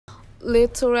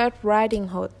Little Red Riding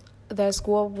Hood. There was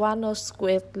one a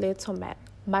sweet little man,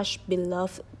 much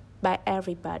beloved by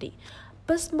everybody,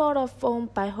 but more of all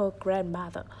by her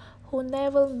grandmother, who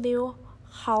never knew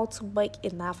how to make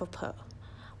enough of her.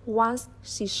 Once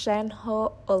she sent her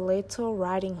a little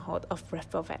riding hood of red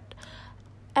velvet,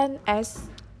 and as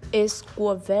it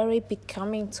was very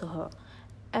becoming to her,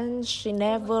 and she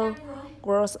never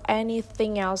grows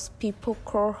anything else, people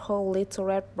call her Little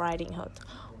Red Riding Hood.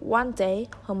 One day,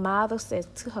 her mother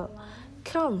said to her,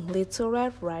 "Come, Little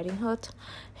Red Riding Hood,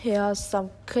 here's some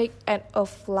cake and a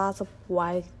glass of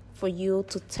wine for you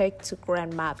to take to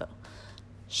grandmother.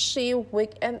 She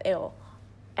weak and ill,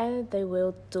 and they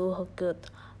will do her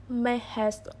good. Make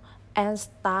haste and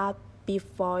start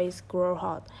before it grows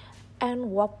hot, and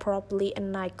walk properly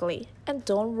and nicely, and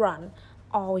don't run,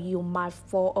 or you might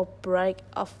fall or break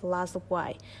a glass of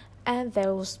wine, and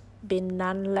there'll be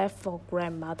none left for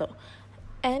grandmother.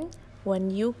 And when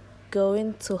you go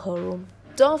into her room,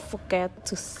 don't forget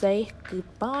to say good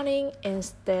morning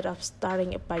instead of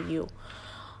starting it by you.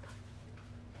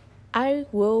 I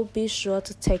will be sure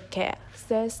to take care,"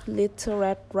 says Little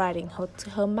Red Riding Hood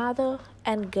to her mother,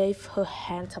 and gave her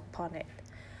hand upon it.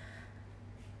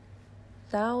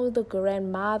 Now the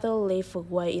grandmother lived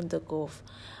away in the grove,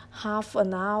 half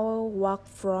an hour walk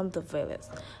from the village.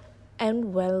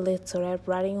 And when Little Red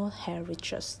Riding Hood had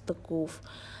reached the grove,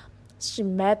 she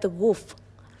met the wolf.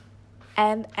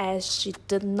 And as she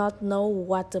did not know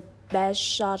what the best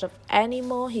sort of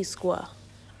animal he was,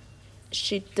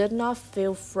 she did not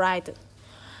feel frightened.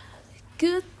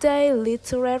 "Good day,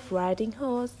 Little Red Riding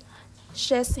Hood,"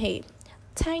 says he.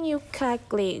 "Thank you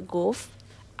kindly, Wolf,"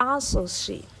 answers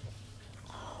she.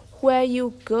 "Where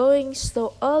you going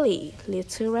so early,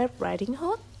 Little Red Riding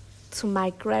Hood?" "To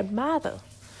my grandmother."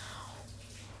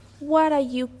 "What are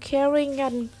you carrying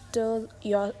under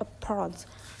your apron?"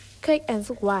 "Cake and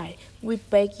wine we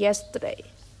baked yesterday,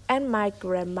 and my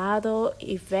grandmother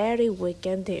is very weak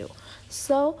and ill,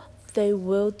 so they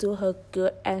will do her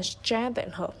good and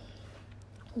strengthen her."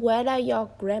 "Where does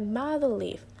your grandmother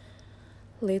live?"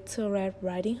 "Little Red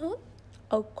Riding Hood,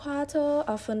 a quarter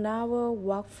of an hour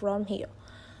walk from here.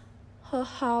 Her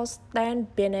house stands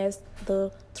beneath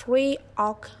the three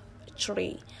oak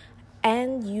tree,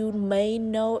 and you may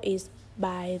know it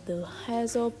by the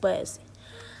hazel base,"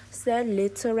 said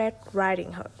Little Red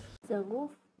Riding Hood. The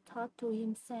wolf thought to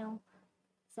himself,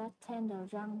 that tender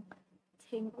young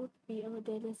thing would be a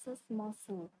delicious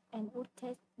morsel, and would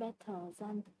taste better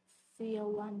than the other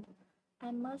one.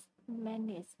 I must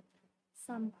manage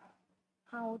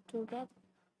somehow to get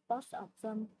both of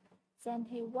them. Then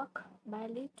he walked by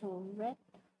Little Red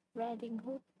Riding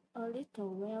Hood a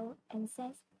little well, and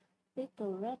said,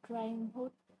 "Little Red Riding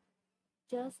Hood,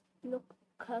 just look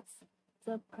at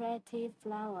the pretty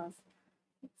flowers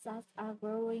that are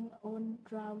growing all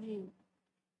around you,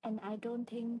 and I don't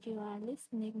think you are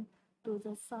listening to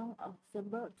the song of the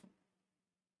birds.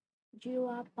 You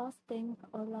are posting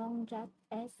along just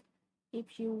as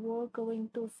if you were going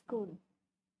to school,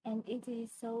 and it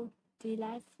is so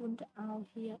delightful out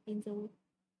here in the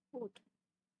wood."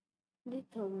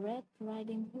 Little Red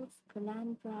Riding Hood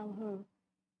glanced round her,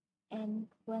 and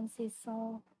when she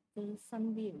saw the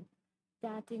sunbeam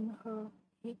darting her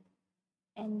head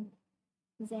and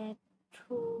that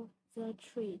through the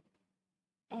tree,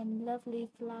 and lovely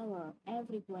flower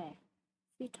everywhere,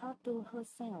 she thought to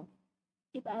herself,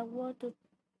 "If I were to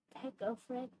take a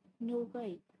fresh new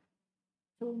way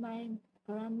to my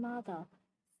grandmother,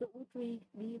 she would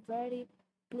be very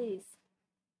pleased.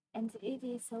 And it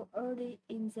is so early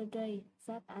in the day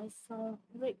that I shall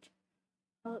reach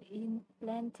her in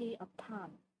plenty of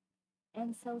time."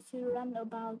 And so she ran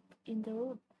about in the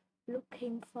wood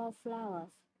looking for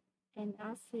flowers, and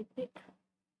as she picked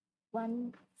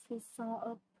one, she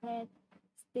saw a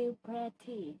still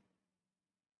pretty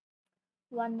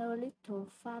one a little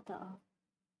farther,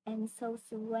 and so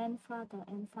she went farther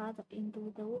and farther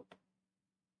into the wood.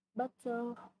 But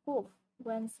the wolf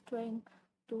went straight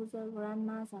to the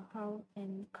grandmother's house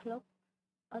and knocked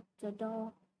at the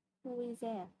door. "Who is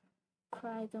there?"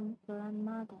 cried the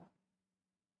grandmother.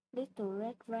 "Little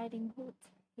Red Riding Hood,"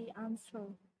 he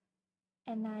answered,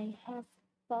 "and I have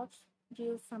brought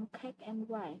you some cake and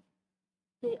wine."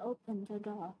 He opened the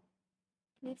door.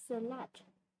 "Leave the latch,"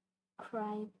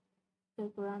 cried the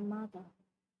grandmother.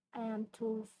 "I am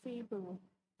too feeble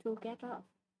to get up."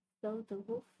 So the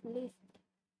wolf lifted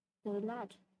the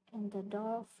latch, and the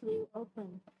door flew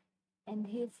open, and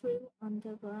he flew on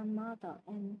the grandmother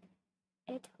and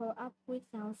ate her up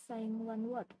without saying one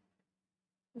word.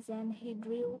 Then he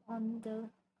drew on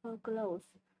her clothes,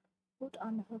 put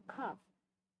on her cap,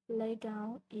 lay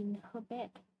down in her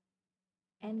bed,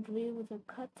 and drew the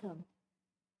curtain.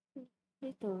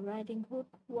 Little Riding Hood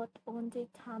was all the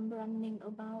time running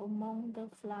about among the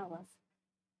flowers,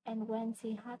 and when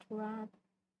she had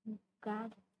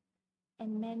got as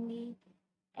many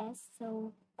as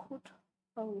so could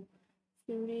hold,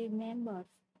 she remembered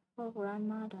her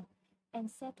grandmother and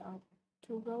set out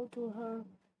to go to her.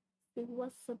 She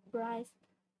was surprised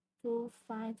to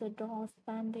find the door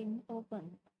standing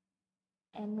open,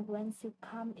 and when she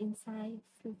came inside,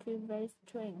 she felt very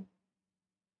strange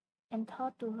and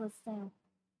thought to herself,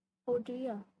 "Oh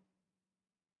dear,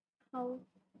 how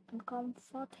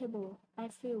uncomfortable I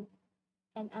feel,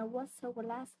 and I was so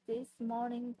glad this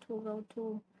morning to go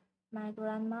to my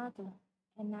grandmother,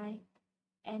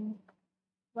 and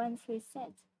when she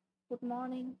said good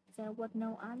morning, there was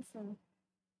no answer.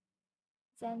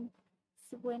 Then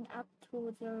she went up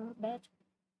to the bed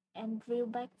and drew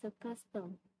back the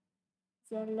curtain.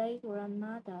 There lay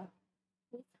grandmother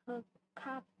with her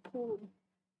cap pulled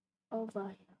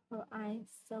over her eyes,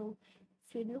 so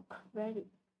she looked very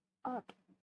odd.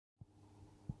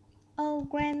 Oh,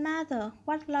 grandmother,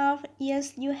 what lovely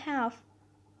ears you have!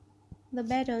 The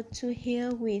better to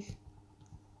hear with.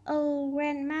 Oh,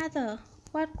 grandmother,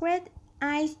 what great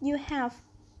eyes you have!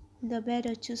 The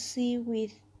better to see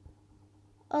with.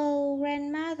 Oh,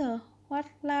 grandmother, what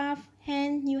large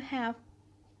hands you have!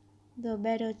 The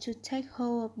better to take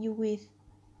hold of you with.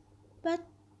 But,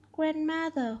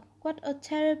 grandmother, what a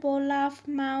terrible large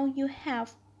mouth you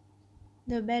have!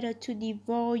 The better to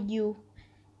devour you.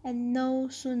 And no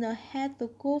sooner had the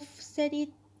wolf said it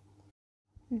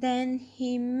than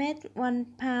he made one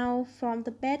pound from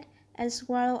the bed and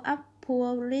swallowed up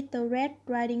poor little Red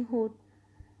Riding Hood.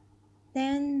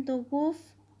 Then the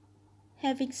wolf,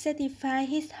 having satisfied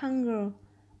his hunger,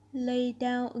 lay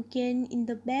down again in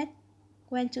the bed,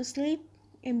 went to sleep,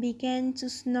 and began to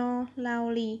snore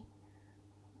loudly.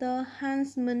 The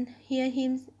huntsman heard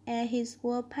him as he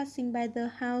was passing by the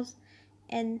house,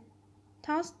 and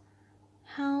thought,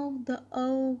 "How the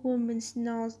old woman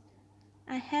snores!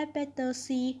 I had better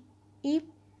see if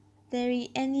there is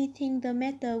anything the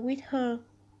matter with her."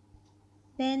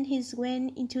 Then he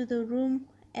went into the room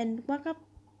and walked up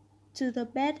to the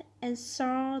bed and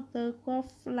saw the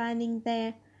wolf lying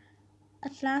there.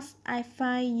 "At last I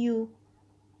find you,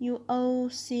 you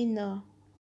old sinner,"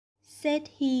 said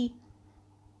he.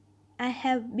 "I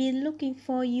have been looking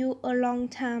for you a long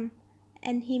time."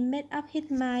 And he made up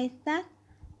his mind that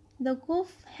the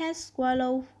wolf had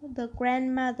swallowed the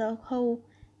grandmother whole,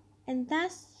 and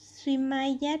that she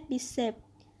might yet be saved.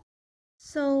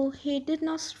 So he did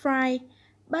not strike,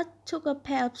 but took a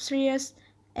pair of shears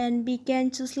and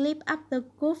began to snip up the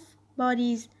wolf's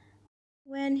body.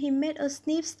 When he made a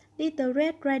snip, little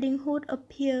Red Riding Hood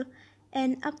appeared,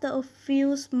 and after a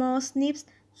few small snips,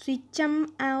 she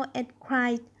jumped out and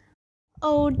cried,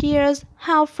 "Oh dear,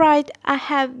 how frightened I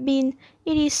have been!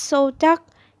 It is so dark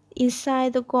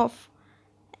inside the wolf."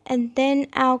 And then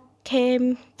out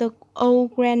came the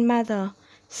old grandmother,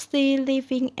 still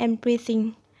living and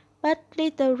breathing. But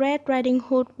little Red Riding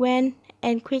Hood went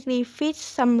and quickly fetched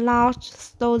some large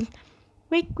stones,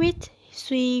 with which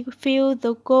she filled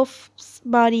the wolf's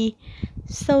body,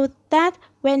 so that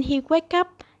when he woke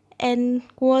up and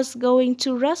was going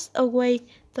to rush away,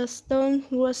 the stones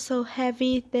were so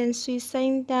heavy that she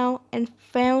sank down and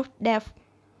fell dead.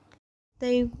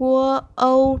 They were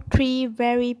all three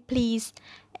very pleased,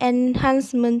 and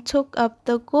huntsman took up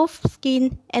the wolf's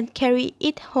skin and carried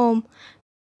it home.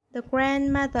 The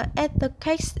grandmother ate the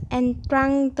cakes and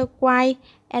drank the wine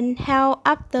and held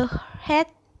up the head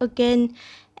again,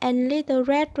 and little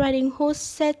Red Riding Hood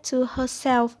said to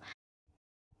herself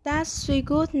that she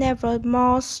would never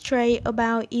more stray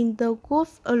about in the wood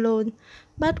alone,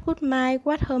 but would mind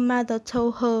what her mother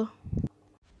told her.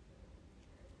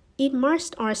 It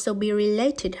must also be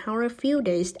related how a few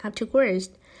days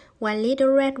afterwards, when Little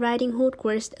Red Riding Hood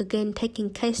was again taking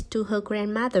cakes to her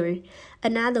grandmother,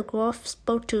 another wolf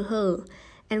spoke to her,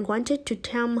 and wanted to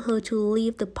tempt her to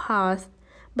leave the path,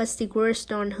 but she was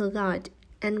on her guard,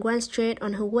 and went straight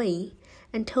on her way,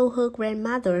 and told her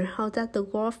grandmother how that the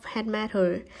wolf had met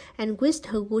her, and wished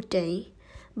her good day,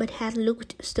 but had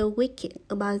looked so wicked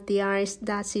about the eyes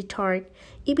that she thought,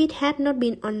 if it had not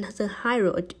been on the high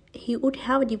road, he would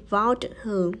have devoured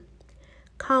her.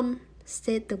 "Come,"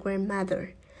 said the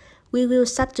grandmother, "we will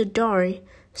shut the door,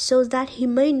 so that he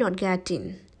may not get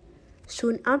in."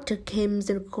 Soon after came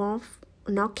the wolf,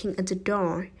 knocking at the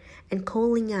door, and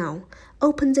calling out,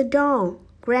 "Open the door,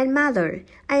 grandmother,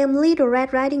 I am Little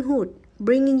Red Riding Hood,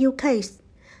 bringing you cakes."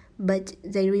 But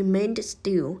they remained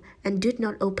still, and did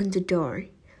not open the door.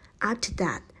 After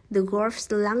that, the wolf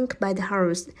slunk by the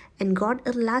house, and got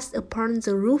at last upon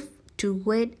the roof to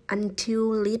wait until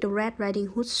Little Red Riding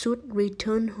Hood should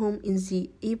return home in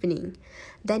the evening.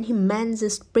 Then he meant to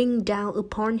spring down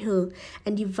upon her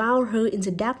and devour her in the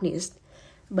darkness.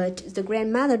 But the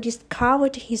grandmother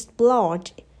discovered his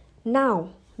plot. Now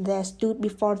there stood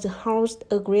before the house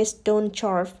a great stone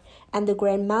trough, and the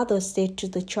grandmother said to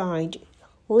the child,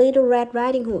 "Little Red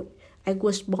Riding Hood, I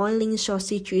was boiling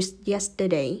sausages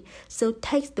yesterday, so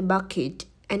take the bucket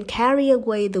and carry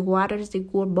away the water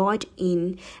that were boiled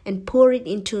in, and pour it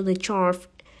into the trough."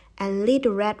 And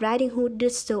Little Red Riding Hood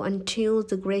did so until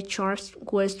the great trough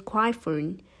was quite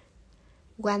full.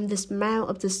 When the smell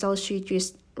of the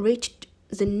sausages reached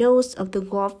the nose of the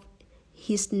dwarf,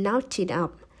 he snatched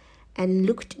up and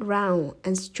looked round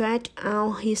and stretched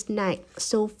out his neck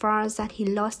so far that he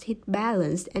lost his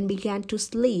balance and began to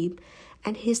sleep,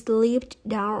 and he slipped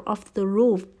down off the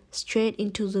roof straight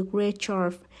into the great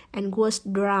trough and was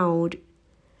drowned.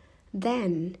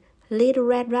 Then Little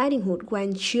Red Riding Hood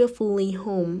went cheerfully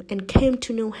home and came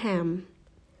to no harm.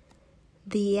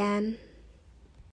 The end.